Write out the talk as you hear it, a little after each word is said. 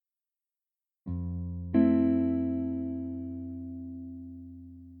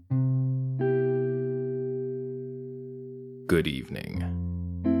good evening,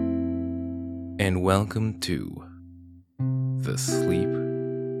 and welcome to the Sleep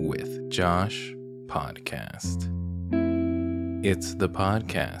with Josh podcast. It's the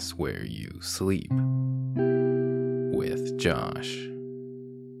podcast where you sleep with Josh.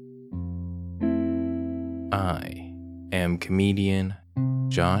 I am comedian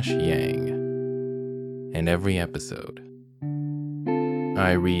Josh Yang, and every episode,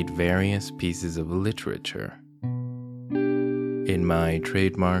 I read various pieces of literature in my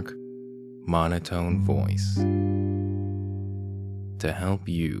trademark monotone voice to help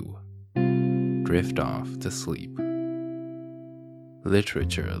you drift off to sleep.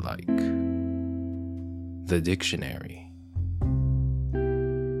 Literature like the dictionary,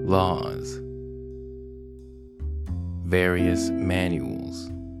 laws, various manuals,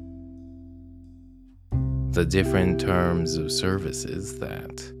 the different terms of services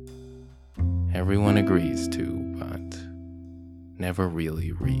that everyone agrees to but never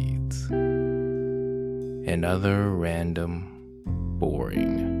really reads, and other random,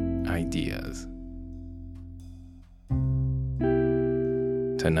 boring ideas.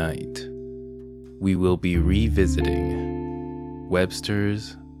 Tonight, we will be revisiting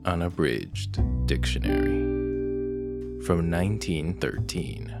Webster's Unabridged Dictionary from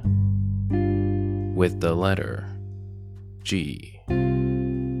 1913 with the letter G,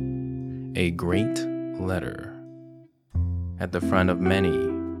 a great letter at the front of many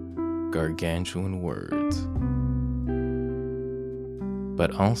gargantuan words,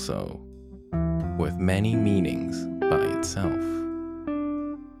 but also with many meanings by itself.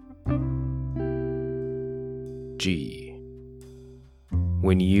 G,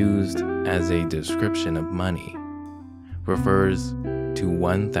 when used as a description of money, refers to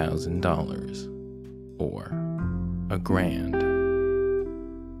 $1,000 or a grand.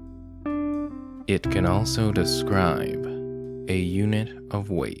 It can also describe a unit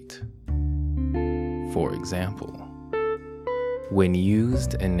of weight. For example, when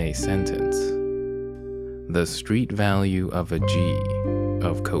used in a sentence, the street value of a G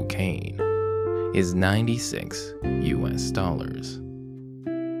of cocaine is $96 US.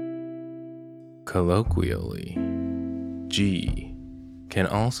 Colloquially, G can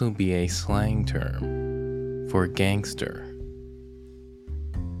also be a slang term for gangster.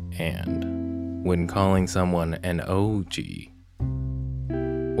 And when calling someone an OG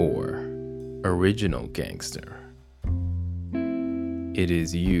or original gangster, it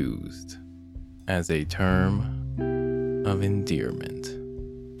is used as a term of endearment.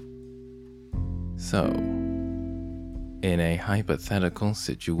 So, in a hypothetical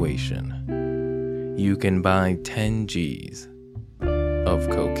situation, you can buy 10 G's of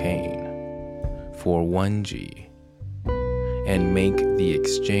cocaine for 1 G and make the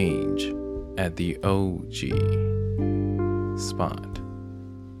exchange at the OG spot,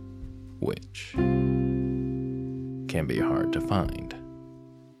 which can be hard to find,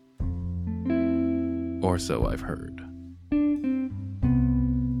 or so I've heard.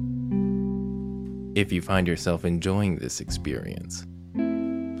 If you find yourself enjoying this experience,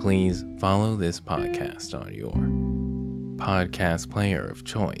 please follow this podcast on your podcast player of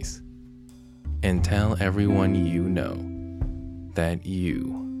choice and tell everyone you know that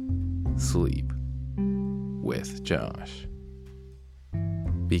you sleep with Josh.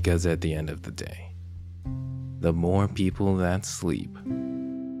 Because at the end of the day, the more people that sleep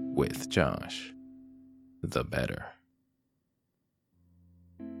with Josh, the better.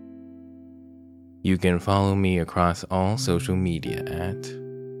 You can follow me across all social media at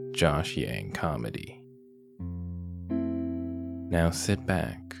Josh Yang Comedy. Now sit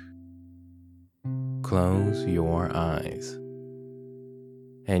back, close your eyes,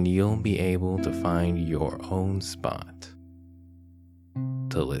 and you'll be able to find your own spot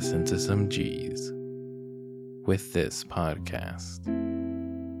to listen to some G's with this podcast.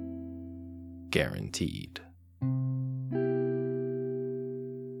 Guaranteed.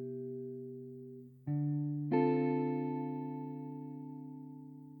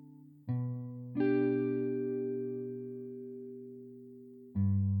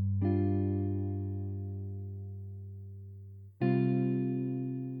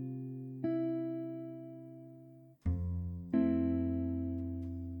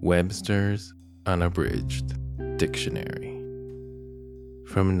 Webster's Unabridged Dictionary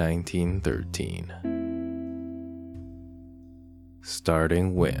from 1913,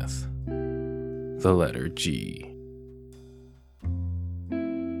 starting with the letter G.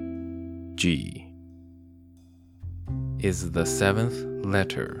 G is the 7th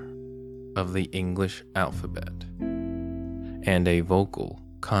letter of the English alphabet and a vocal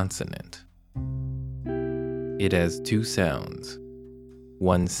consonant. It has two sounds,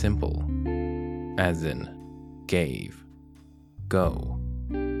 one simple, as in gave, go,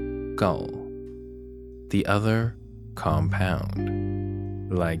 gull. The other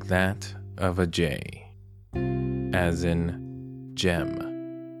compound, like that of a J, as in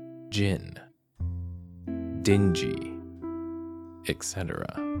gem, gin, dingy, etc.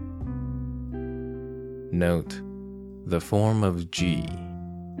 Note, the form of G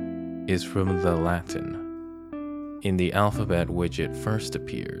is from the Latin, in the alphabet which it first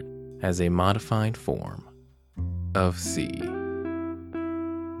appeared as a modified form of C.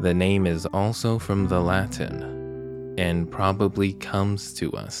 The name is also from the Latin and probably comes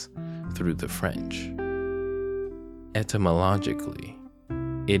to us through the French. Etymologically,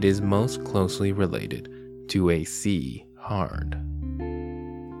 it is most closely related to a C hard,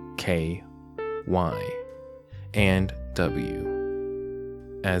 K, Y, and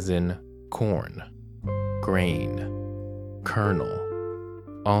W, as in corn, grain, kernel.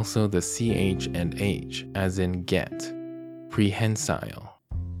 Also the CH and H, as in get, prehensile,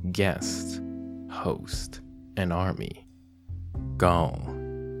 guest, host, and army. Gall,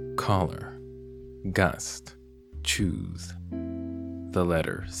 collar, gust, choose. The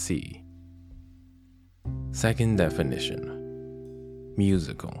letter C. Second definition,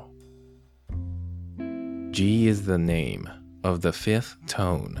 musical. G is the name of the fifth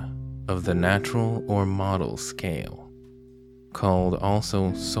tone of the natural or model scale, called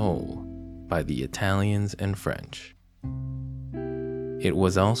also sol by the Italians and French. It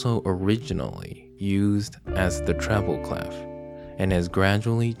was also originally used as the treble clef and has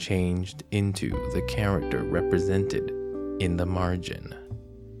gradually changed into the character represented in the margin.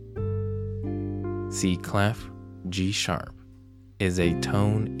 C clef, G sharp, is a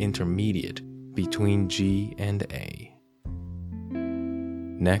tone intermediate between G and A.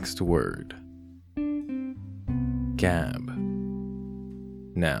 Next word, gab,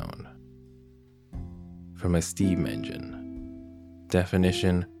 noun. From a steam engine.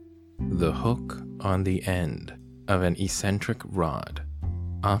 Definition, the hook on the end of an eccentric rod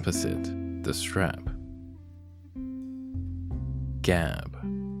opposite the strap. Gab,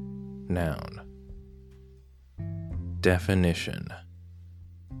 noun. Definition,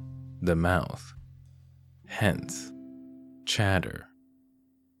 the mouth, hence, chatter,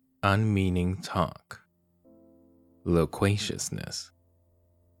 unmeaning talk, loquaciousness.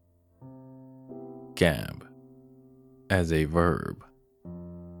 Gab, as a verb,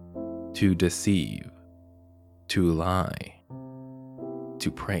 to deceive, to lie, to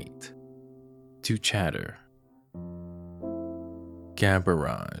prate, to chatter.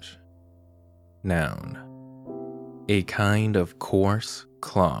 Gaberage, noun, a kind of coarse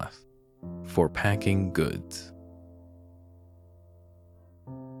cloth for packing goods.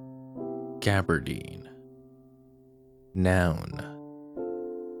 Gabardine, noun,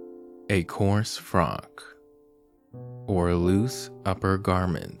 a coarse frock or loose upper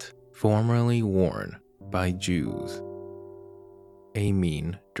garment formerly worn by Jews, a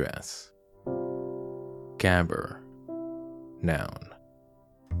mean dress. Gabber, noun,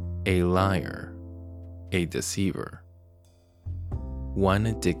 a liar, a deceiver, one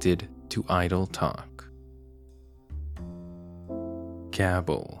addicted to idle talk.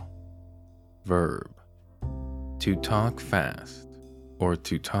 Gabble, verb, to talk fast or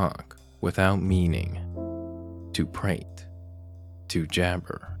to talk without meaning, to prate, to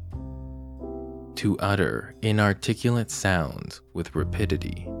jabber, to utter inarticulate sounds with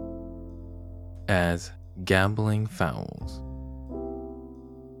rapidity, as gabbling fowls.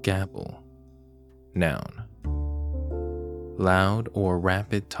 Gabble, noun, loud or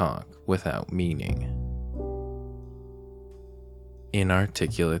rapid talk without meaning.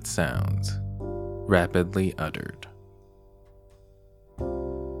 Inarticulate sounds, rapidly uttered.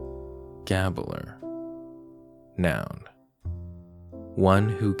 Gabbler, noun, one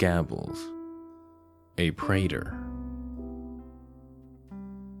who gabbles, a prater.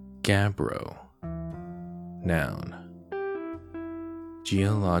 Gabbro, noun,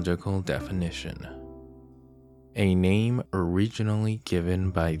 geological definition, a name originally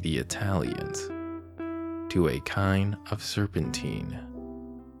given by the Italians to a kind of serpentine,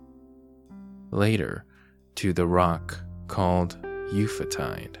 later to the rock called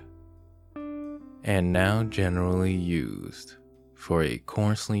euphotide, and now generally used for a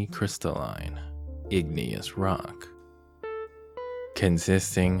coarsely crystalline igneous rock,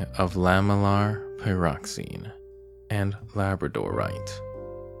 consisting of lamellar pyroxene and labradorite,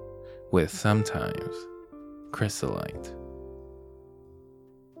 with sometimes chrysolite.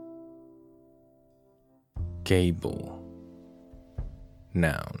 Gable,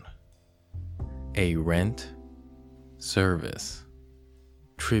 noun, a rent service,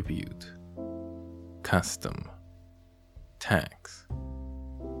 tribute, custom, tax,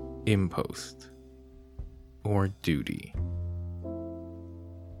 impost, or duty.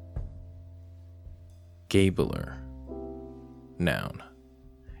 Gabler, noun,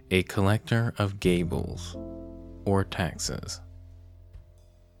 a collector of gables or taxes.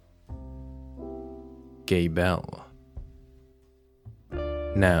 Gabelle,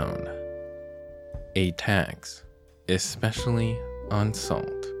 noun, a tax, especially on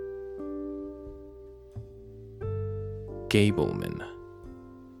salt. Gableman,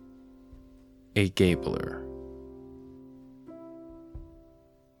 a gabler.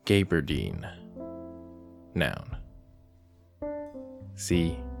 Gabardine, noun.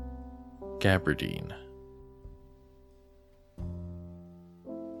 See gabardine.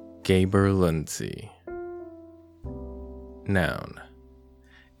 Gaberlunzie, noun,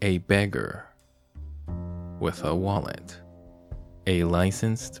 a beggar with a wallet, a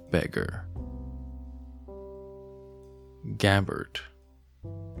licensed beggar. Gabbard,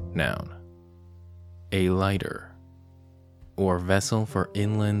 noun, a lighter or vessel for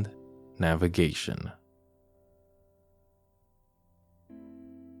inland navigation.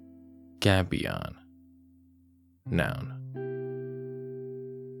 Gabion, noun.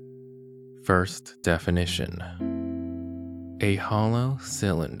 First definition: a hollow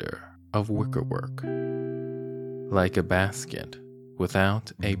cylinder of wickerwork, like a basket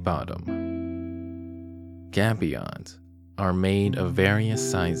without a bottom. Gabions are made of various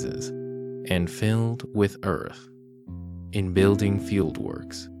sizes and filled with earth in building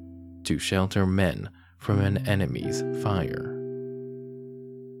fieldworks to shelter men from an enemy's fire.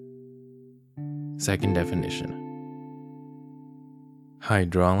 Second definition: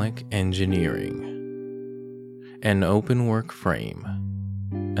 hydraulic engineering, an openwork frame,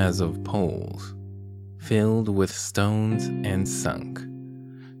 as of poles, filled with stones and sunk,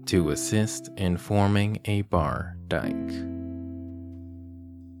 to assist in forming a bar dike.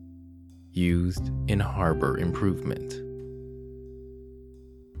 Used in harbor improvement.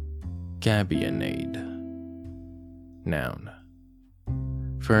 Gabionade, noun.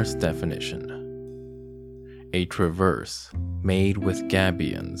 First definition: a traverse made with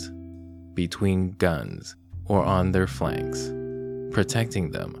gabions between guns or on their flanks,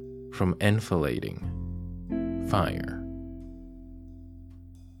 protecting them from enfilading fire.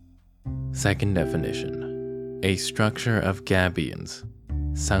 Second definition: a structure of gabions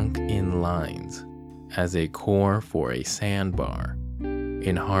sunk in lines as a core for a sandbar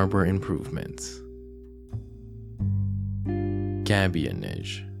in harbor improvements.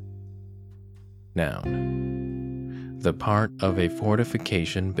 Gabionage, noun. The part of a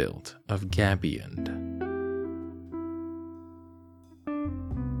fortification built of gabioned.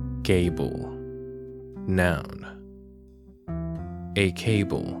 Gable, noun. A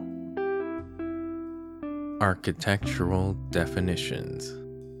cable. Architectural definitions.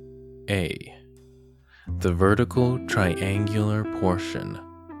 A. The vertical triangular portion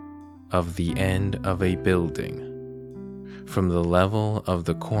of the end of a building, from the level of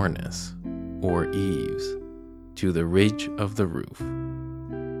the cornice or eaves to the ridge of the roof.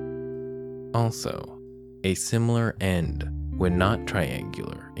 Also, a similar end when not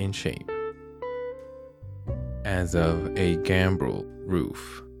triangular in shape, as of a gambrel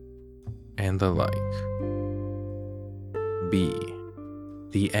roof, and the like. B.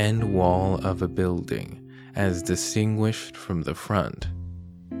 The end wall of a building as distinguished from the front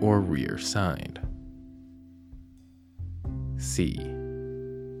or rear side. C.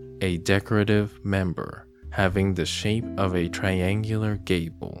 A decorative member having the shape of a triangular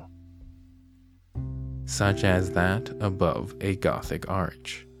gable, such as that above a Gothic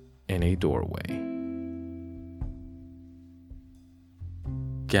arch in a doorway.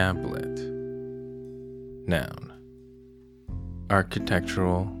 Gablet, noun.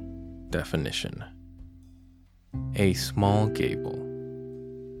 Architectural definition: a small gable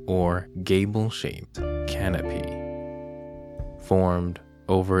or gable-shaped canopy formed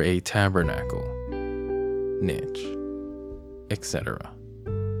over a tabernacle, niche, etc.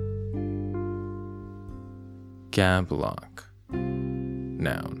 Gablock,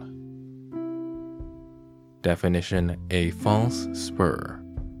 noun. Definition: a false spur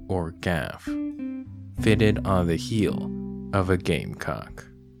or gaff fitted on the heel of a gamecock.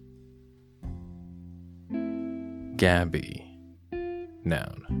 Gabby,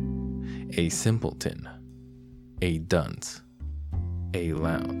 noun. A simpleton, a dunce, a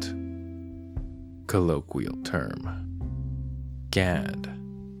lout. Colloquial term. Gad,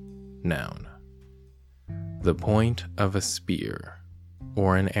 noun. The point of a spear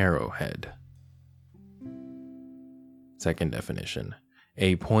or an arrowhead. Second definition,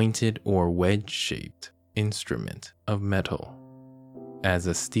 a pointed or wedge-shaped instrument of metal, as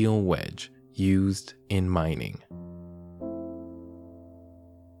a steel wedge used in mining.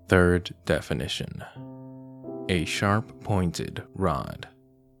 Third definition, a sharp-pointed rod.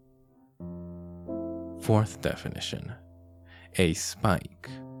 Fourth definition, a spike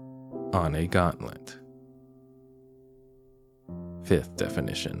on a gauntlet. Fifth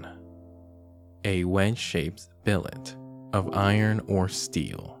definition, a wedge-shaped billet of iron or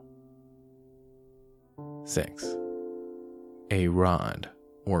steel. 6. A rod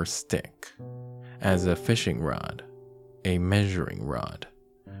or stick, as a fishing rod, a measuring rod,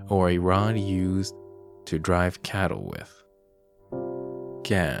 or a rod used to drive cattle with.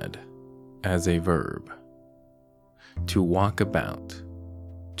 Gad, as a verb, to walk about,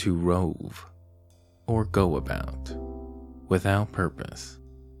 to rove, or go about, without purpose,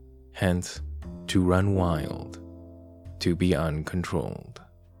 hence to run wild, to be uncontrolled.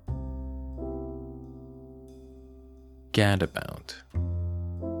 Gadabout.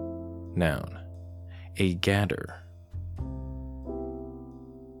 Noun, a gadder.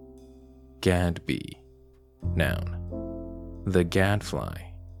 Gadbee. Noun, the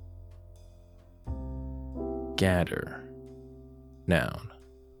gadfly. Gadder. Noun,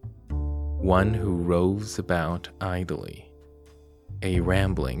 one who roves about idly, a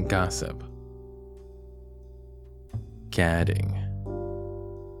rambling gossip. Gadding.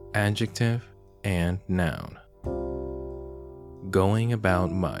 Adjective and noun, going about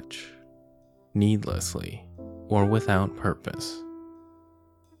much, needlessly, or without purpose.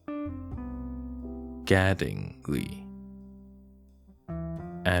 Gaddingly.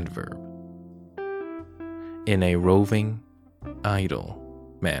 Adverb, in a roving, idle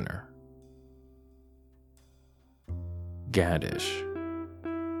manner. Gaddish.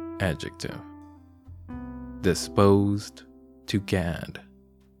 Adjective, disposed to gad.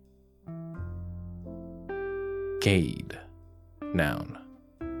 Gade. Noun,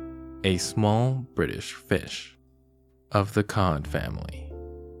 a small British fish of the cod family.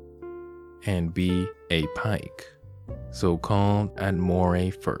 And be a pike, so called at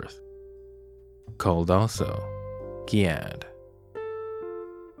Moray Firth, called also Giad.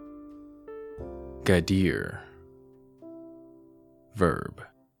 Gadir. Verb,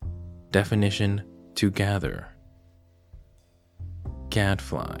 definition, to gather.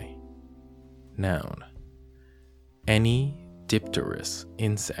 Gadfly. Noun, any dipterous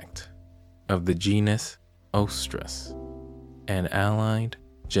insect of the genus Ostrus and allied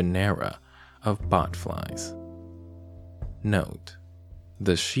genera of botflies. Note,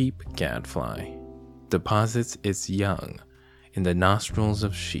 the sheep gadfly deposits its young in the nostrils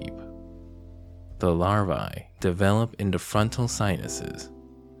of sheep. The larvae develop into frontal sinuses.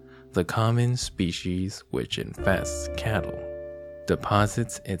 The common species which infests cattle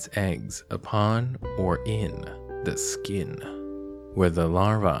deposits its eggs upon or in the skin, where the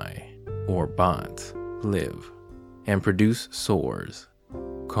larvae or bots live, and produce sores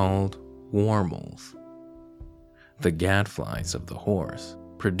called warmals. The gadflies of the horse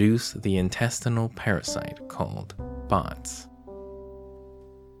produce the intestinal parasite called bots.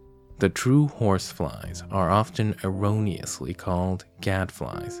 The true horseflies are often erroneously called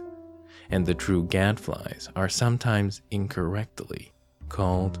gadflies, and the true gadflies are sometimes incorrectly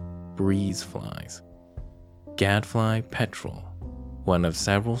called breezeflies. Gadfly petrel, one of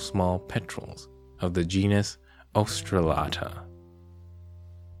several small petrels of the genus Ostrelata.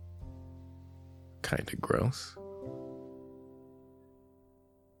 Kinda gross.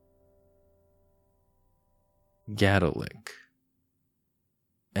 Gadolic.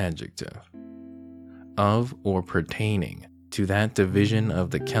 Adjective, of or pertaining to that division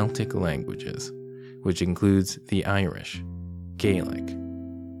of the Celtic languages, which includes the Irish, Gaelic,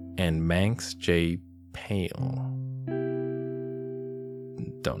 and Manx J. Pale.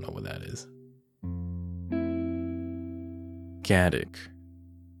 Don't know what that is. Gaddic.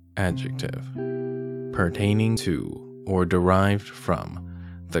 Adjective, pertaining to or derived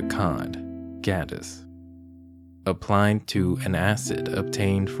from the cod, gaddis, applied to an acid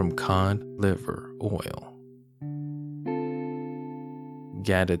obtained from cod liver oil.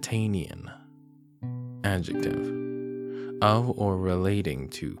 Gaditanian. Adjective, of or relating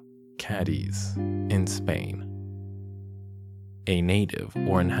to Cadiz in Spain, a native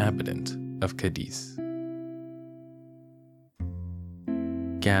or inhabitant of Cadiz.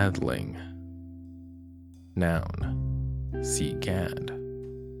 Gadling. Noun, see gad.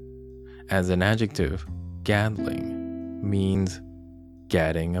 As an adjective, gadling means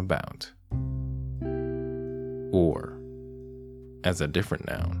gadding about. Or, as a different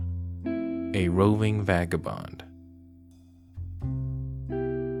noun, a roving vagabond,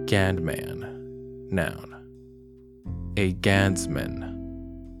 Gadman, noun. A gadsman.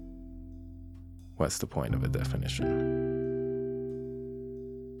 What's the point of a definition?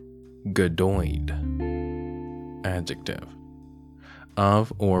 Gadoid, adjective.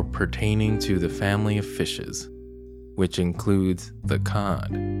 Of or pertaining to the family of fishes, which includes the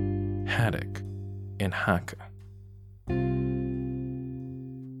cod, haddock, and haka.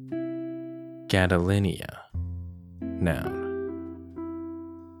 Gadolinium, noun.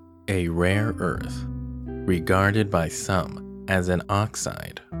 A rare earth, regarded by some as an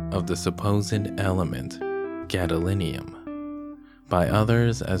oxide of the supposed element gadolinium, by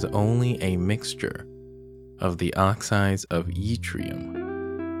others as only a mixture of the oxides of yttrium,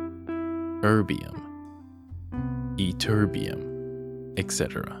 erbium, ytterbium,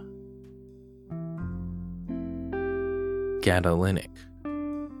 etc. Gadolinic,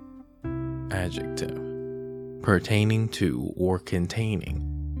 adjective, pertaining to or containing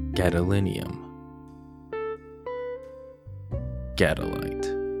gadolinium. Gadolite,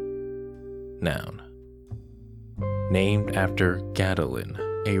 noun. Named after Gadolin,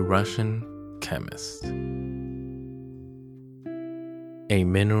 a Russian chemist. A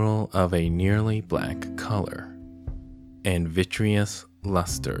mineral of a nearly black color and vitreous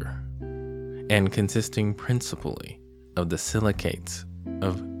luster, and consisting principally of the silicates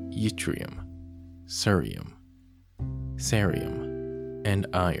of yttrium, cerium, and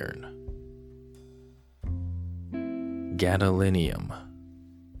iron. Gadolinium,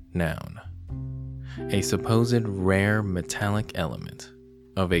 noun. A supposed rare metallic element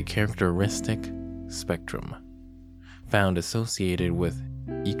of a characteristic spectrum found associated with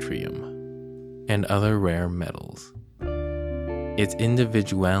yttrium and other rare metals. Its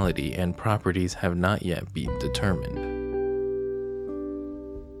individuality and properties have not yet been determined.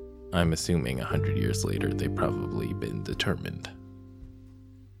 I'm assuming 100 years later they've probably been determined.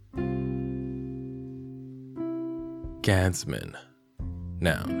 Gadsman,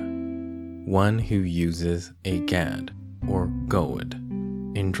 noun. One who uses a gad or goad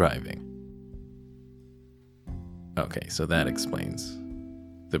in driving. Okay, so that explains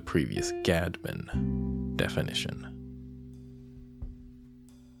the previous Gadman definition.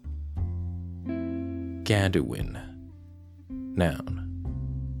 Gadwin, noun.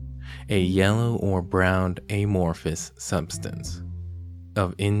 A yellow or brown amorphous substance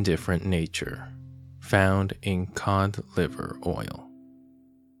of indifferent nature found in cod liver oil.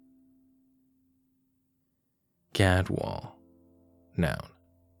 Gadwall, noun.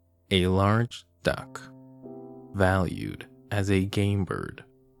 A large duck, valued as a game bird,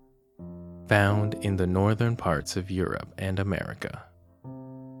 found in the northern parts of Europe and America,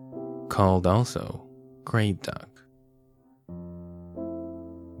 called also gray duck.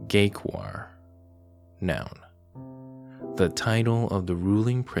 Gaekwar, noun. The title of the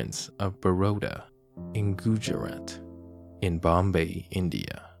ruling prince of Baroda in Gujarat, in Bombay,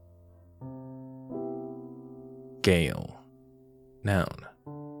 India. Gael, noun.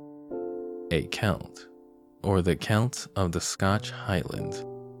 A Celt, or the Celts of the Scotch Highlands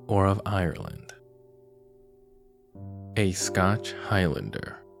or of Ireland. A Scotch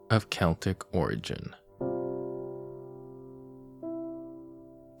Highlander of Celtic origin.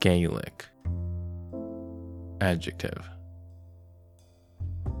 Gaelic, adjective.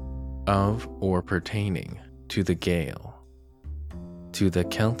 Of or pertaining to the Gael, to the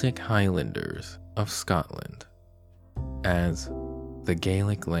Celtic Highlanders of Scotland, as the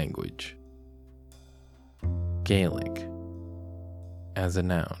Gaelic language. Gaelic, as a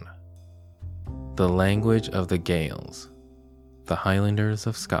noun. The language of the Gaels, the Highlanders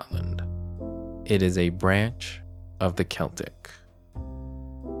of Scotland. It is a branch of the Celtic.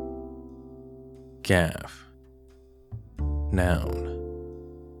 Gaff, noun.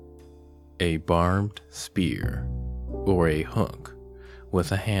 A barbed spear or a hook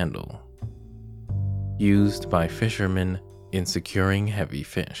with a handle, used by fishermen in securing heavy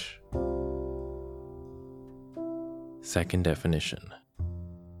fish. Second definition.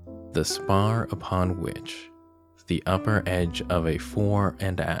 The spar upon which the upper edge of a fore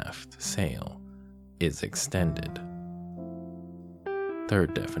and aft sail is extended.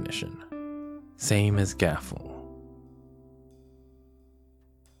 Third definition. Same as gaffle.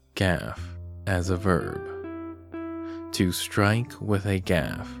 Gaff, as a verb. To strike with a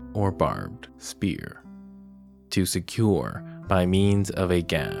gaff or barbed spear. To secure by means of a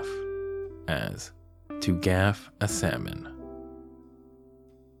gaff, as to gaff a salmon.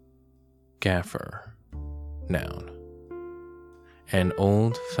 Gaffer, noun. An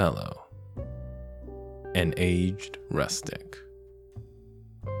old fellow, an aged rustic.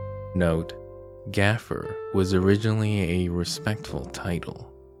 Note, gaffer was originally a respectful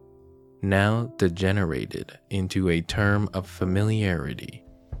title now degenerated into a term of familiarity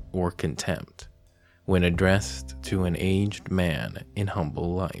or contempt when addressed to an aged man in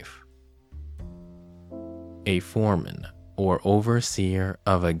humble life. A foreman or overseer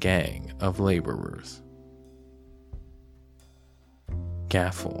of a gang of laborers.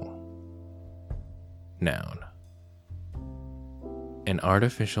 Gaffle. Noun. An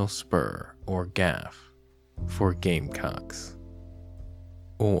artificial spur or gaff for gamecocks.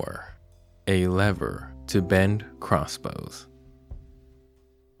 Or a lever to bend crossbows.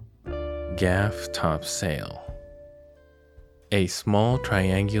 Gaff top sail. A small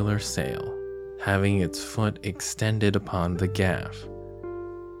triangular sail having its foot extended upon the gaff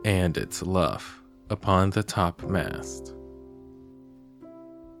and its luff upon the topmast.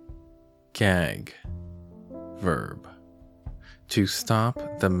 Gag. Verb. To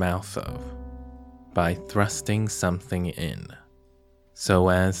stop the mouth of by thrusting something in, so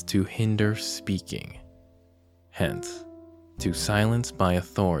as to hinder speaking, hence, to silence by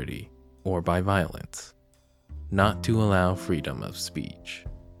authority or by violence, not to allow freedom of speech.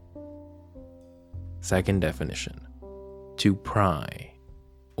 Second definition, to pry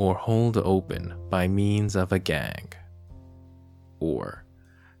or hold open by means of a gag, or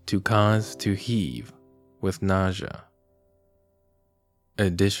to cause to heave with nausea.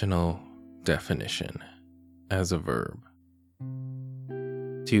 Additional definition as a verb.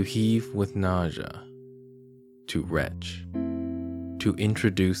 To heave with nausea, to retch, to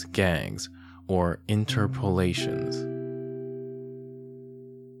introduce gags or interpolations.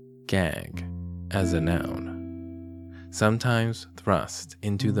 Gag as a noun, sometimes thrust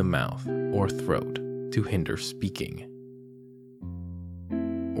into the mouth or throat to hinder speaking.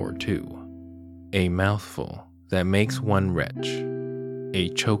 Or two, a mouthful that makes one retch, a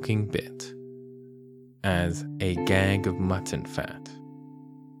choking bit, as a gag of mutton fat.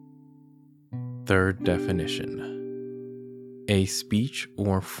 Third definition, a speech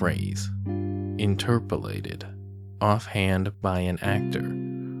or phrase interpolated offhand by an actor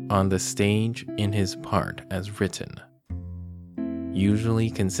on the stage in his part as written, usually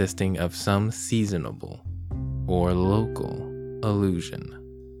consisting of some seasonable or local allusion.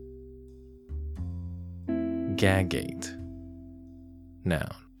 Gagate.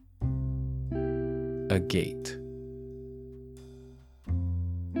 Noun. A gate.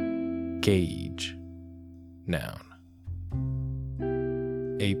 Gauge. Noun.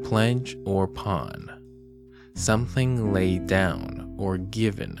 A pledge or pawn, something laid down or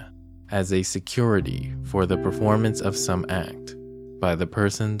given as a security for the performance of some act by the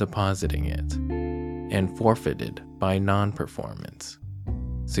person depositing it, and forfeited by non-performance.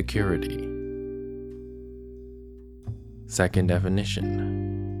 Security. Second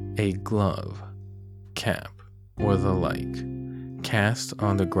definition, a glove, cap, or the like, cast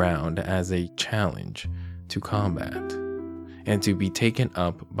on the ground as a challenge to combat, and to be taken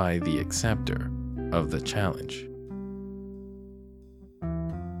up by the acceptor of the challenge.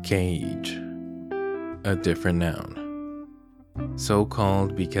 Gauge, a different noun, so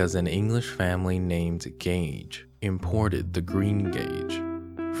called because an English family named Gage imported the green gage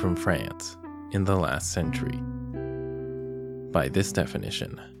from France in the last century. By this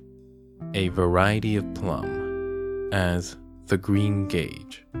definition, a variety of plum, as the green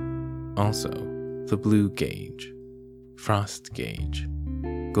gage, also the blue gage, frost gauge,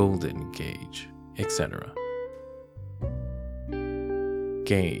 golden gauge, etc.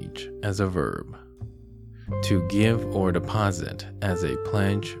 Gauge as a verb, to give or deposit as a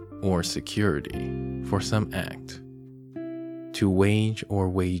pledge or security for some act, to wage or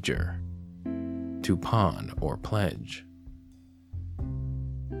wager, to pawn or pledge,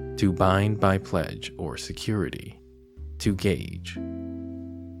 to bind by pledge or security, to gauge.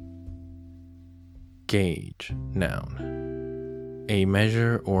 Gauge, noun, a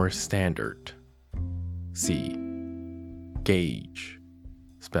measure or standard. See, gauge,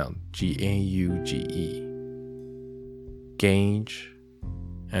 spelled G-A-U-G-E. Gauge,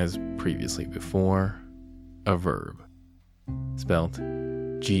 as previously before, a verb, spelled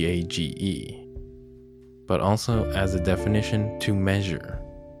G-A-G-E, but also as a definition to measure,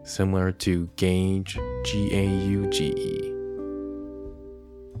 similar to gauge, G-A-U-G-E.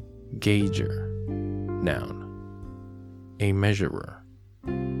 Gauger, noun, a measurer.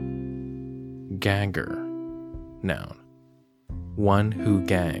 Gagger, noun, one who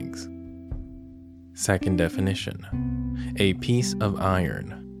gags. Second definition, a piece of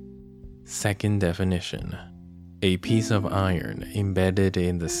iron. Second definition, a piece of iron embedded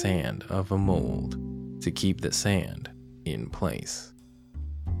in the sand of a mold to keep the sand in place.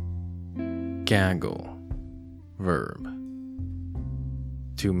 Gaggle, verb,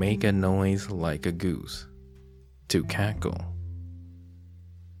 To make a noise like a goose. To cackle.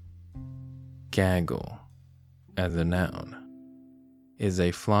 Gaggle, as a noun, is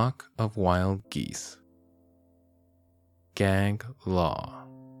a flock of wild geese. Gag law,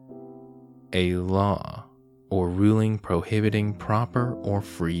 a law or ruling prohibiting proper or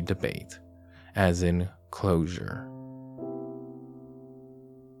free debate, as in closure.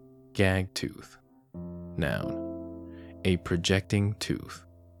 Gag tooth, noun, a projecting tooth.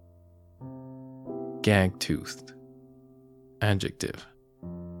 Gag-toothed, adjective,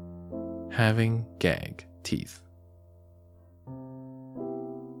 having gag teeth.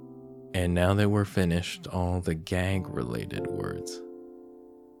 And now that we're finished all the gag-related words,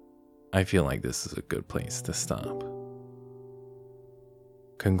 I feel like this is a good place to stop.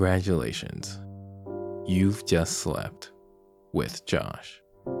 Congratulations, you've just slept with Josh.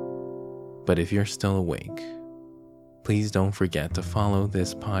 But if you're still awake, please don't forget to follow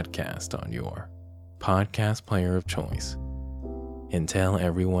this podcast on your podcast player of choice and tell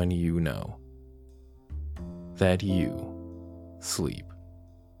everyone you know that you sleep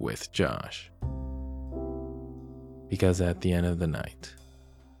with Josh. Because at the end of the night,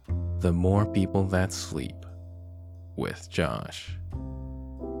 the more people that sleep with Josh,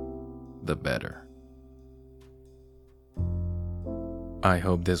 the better. I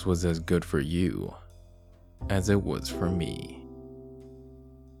hope this was as good for you as it was for me.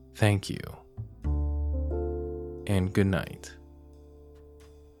 Thank you, and good night.